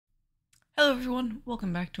Hello everyone,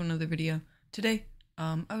 welcome back to another video. Today,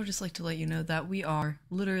 I would just like to let you know that we are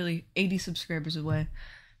literally 80 subscribers away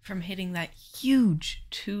from hitting that huge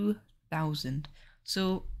 2,000.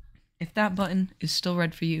 So, if that button is still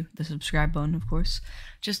red for you, the subscribe button of course,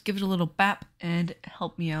 just give it a little bap and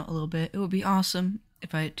help me out a little bit. It would be awesome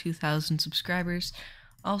if I hit 2,000 subscribers.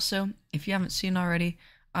 Also, if you haven't seen already,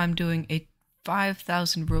 I'm doing a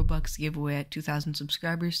 5,000 Robux giveaway at 2,000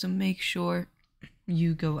 subscribers, so make sure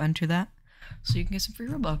you go enter that so you can get some free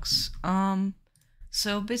Robux.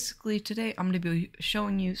 So basically today I'm going to be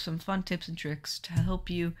showing you some fun tips and tricks to help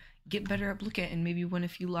you get better at Blooket and maybe win a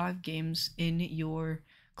few live games in your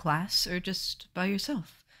class or just by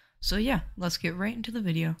yourself. So yeah, let's get right into the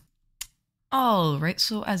video. Alright,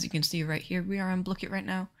 so as you can see right here, we are on Blooket right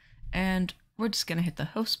now, and we're just going to hit the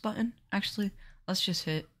host button. Actually, let's just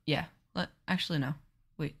hit, actually no.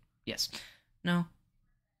 Wait, yes. No.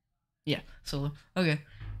 Yeah, solo. Okay.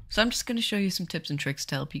 So I'm just going to show you some tips and tricks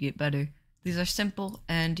to help you get better. These are simple,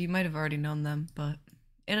 and you might have already known them, but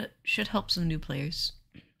it should help some new players.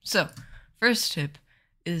 So, first tip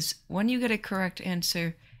is when you get a correct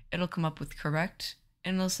answer, it'll come up with correct,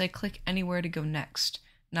 and it'll say click anywhere to go next.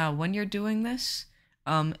 Now, when you're doing this,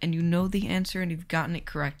 and you know the answer and you've gotten it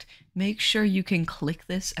correct, make sure you can click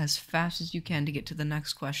this as fast as you can to get to the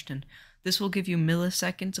next question. This will give you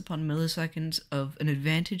milliseconds upon milliseconds of an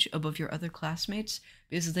advantage above your other classmates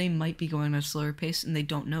because they might be going at a slower pace and they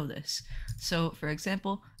don't know this. So, for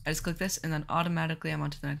example, I just click this and then automatically I'm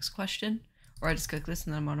on to the next question, or I just click this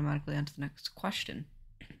and then I'm automatically on to the next question.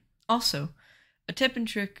 Also, a tip and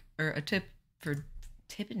trick, what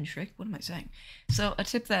am I saying? So, a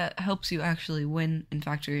tip that helps you actually win in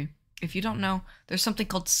Factory. If you don't know, there's something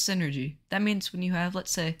called synergy. That means when you have,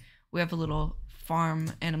 let's say, we have a little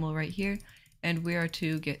farm animal right here, and we are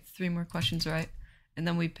to get 3 more questions right, and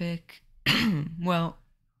then we pick well,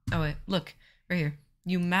 oh wait, look right here,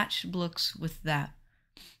 you match blooks with that.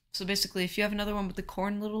 So basically, if you have another one with the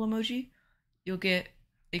corn little emoji, you'll get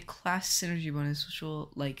a class synergy bonus, which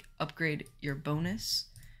will like upgrade your bonus,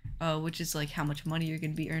 which is like how much money you're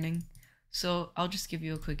gonna be earning. So I'll just give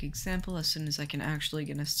you a quick example as soon as I can actually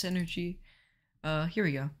get a synergy. Here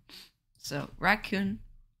we go. So raccoon,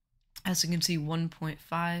 as you can see,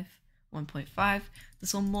 1.5.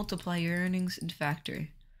 This will multiply your earnings in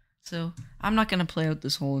Factory. So I'm not gonna play out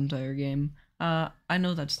this whole entire game. I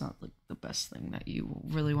know that's not like the best thing that you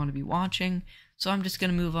really want to be watching, so I'm just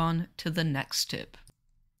gonna move on to the next tip.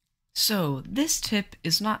 So this tip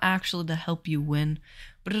is not actually to help you win,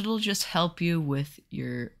 but it'll just help you with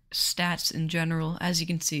your stats in general. As you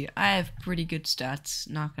can see, I have pretty good stats,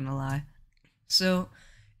 not gonna lie. So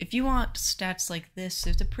if you want stats like this,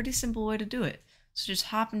 there's a pretty simple way to do it. So just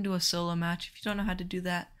hop into a solo match. If you don't know how to do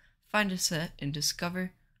that, find a set and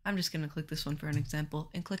discover. I'm just going to click this one for an example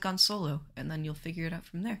and click on solo, and then you'll figure it out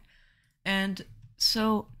from there. And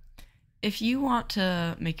so if you want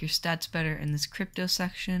to make your stats better in this crypto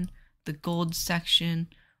section, the gold section,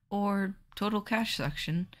 or total cash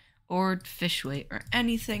section, or fish weight, or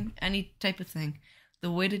anything, any type of thing,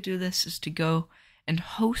 the way to do this is to go and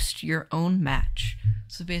host your own match.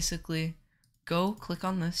 So basically, go click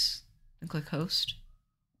on this and click host,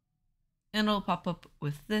 and it'll pop up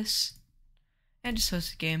with this, and just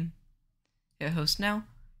host a game. Hit host now,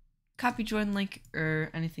 copy join link or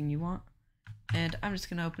anything you want, and I'm just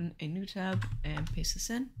gonna open a new tab and paste this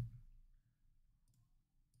in.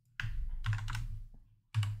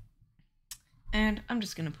 And I'm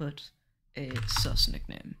just gonna put a sus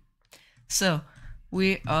nickname. So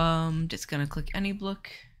we just gonna click any block,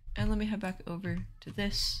 and let me head back over to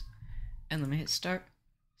this, and let me hit start.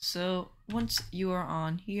 So once you are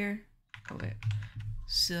on here,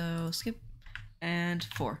 so skip and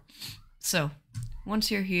 4. So once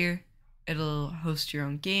you're here, it'll host your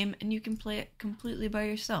own game, and you can play it completely by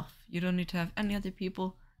yourself. You don't need to have any other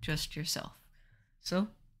people, just yourself. So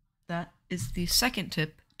that is the second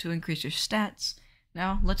tip to increase your stats.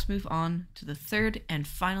 Now let's move on to the third and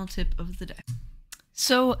final tip of the day.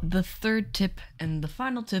 So the third tip and the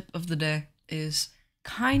final tip of the day is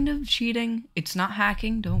kind of cheating. It's not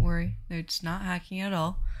hacking, don't worry. It's not hacking at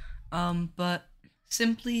all. But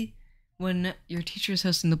simply when your teacher is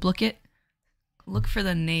hosting the Blooket, look for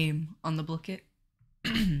the name on the Blooket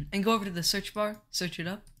and go over to the search bar, search it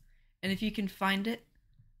up, and if you can find it,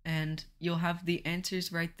 and you'll have the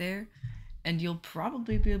answers right there, and you'll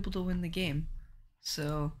probably be able to win the game.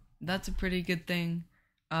 So that's a pretty good thing.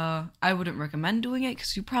 I wouldn't recommend doing it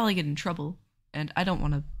because you probably get in trouble, and I don't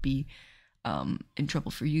want to be in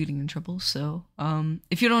trouble for you getting in trouble. So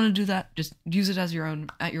if you don't want to do that, just use it as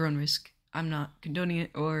at your own risk. I'm not condoning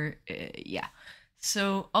it, or yeah.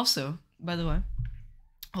 So also, by the way,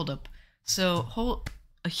 hold up. So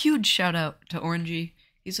a huge shout out to Orangey.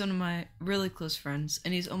 He's one of my really close friends,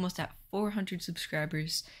 and he's almost at 400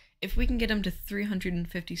 subscribers. If we can get him to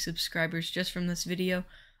 350 subscribers just from this video,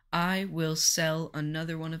 I will sell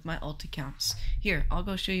another one of my alt accounts. Here, I'll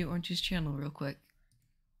go show you Orangey's channel real quick.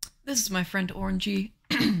 This is my friend Orangey.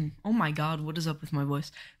 Oh my god, what is up with my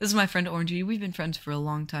voice? This is my friend Orangey. We've been friends for a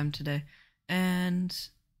long time today.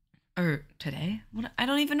 Today? What? I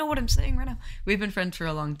don't even know what I'm saying right now. We've been friends for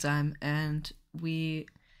a long time, and we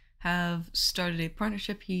have started a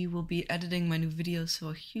partnership. He will be editing my new videos, so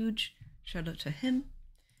a huge shout out to him.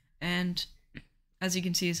 And as you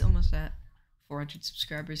can see, he's almost at 400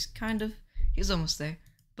 subscribers, kind of. He's almost there.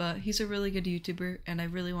 But he's a really good YouTuber, and I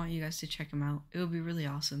really want you guys to check him out. It would be really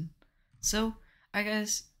awesome. So,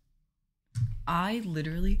 guys, I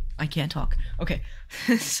can't talk. Okay,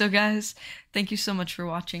 so guys, thank you so much for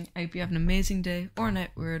watching. I hope you have an amazing day or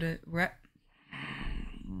night. What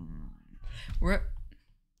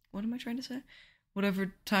am I trying to say?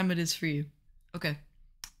 Whatever time it is for you. Okay,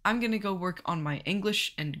 I'm gonna go work on my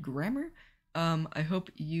English and grammar. I hope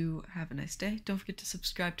you have a nice day. Don't forget to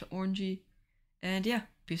subscribe to Orangey. And yeah,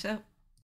 peace out.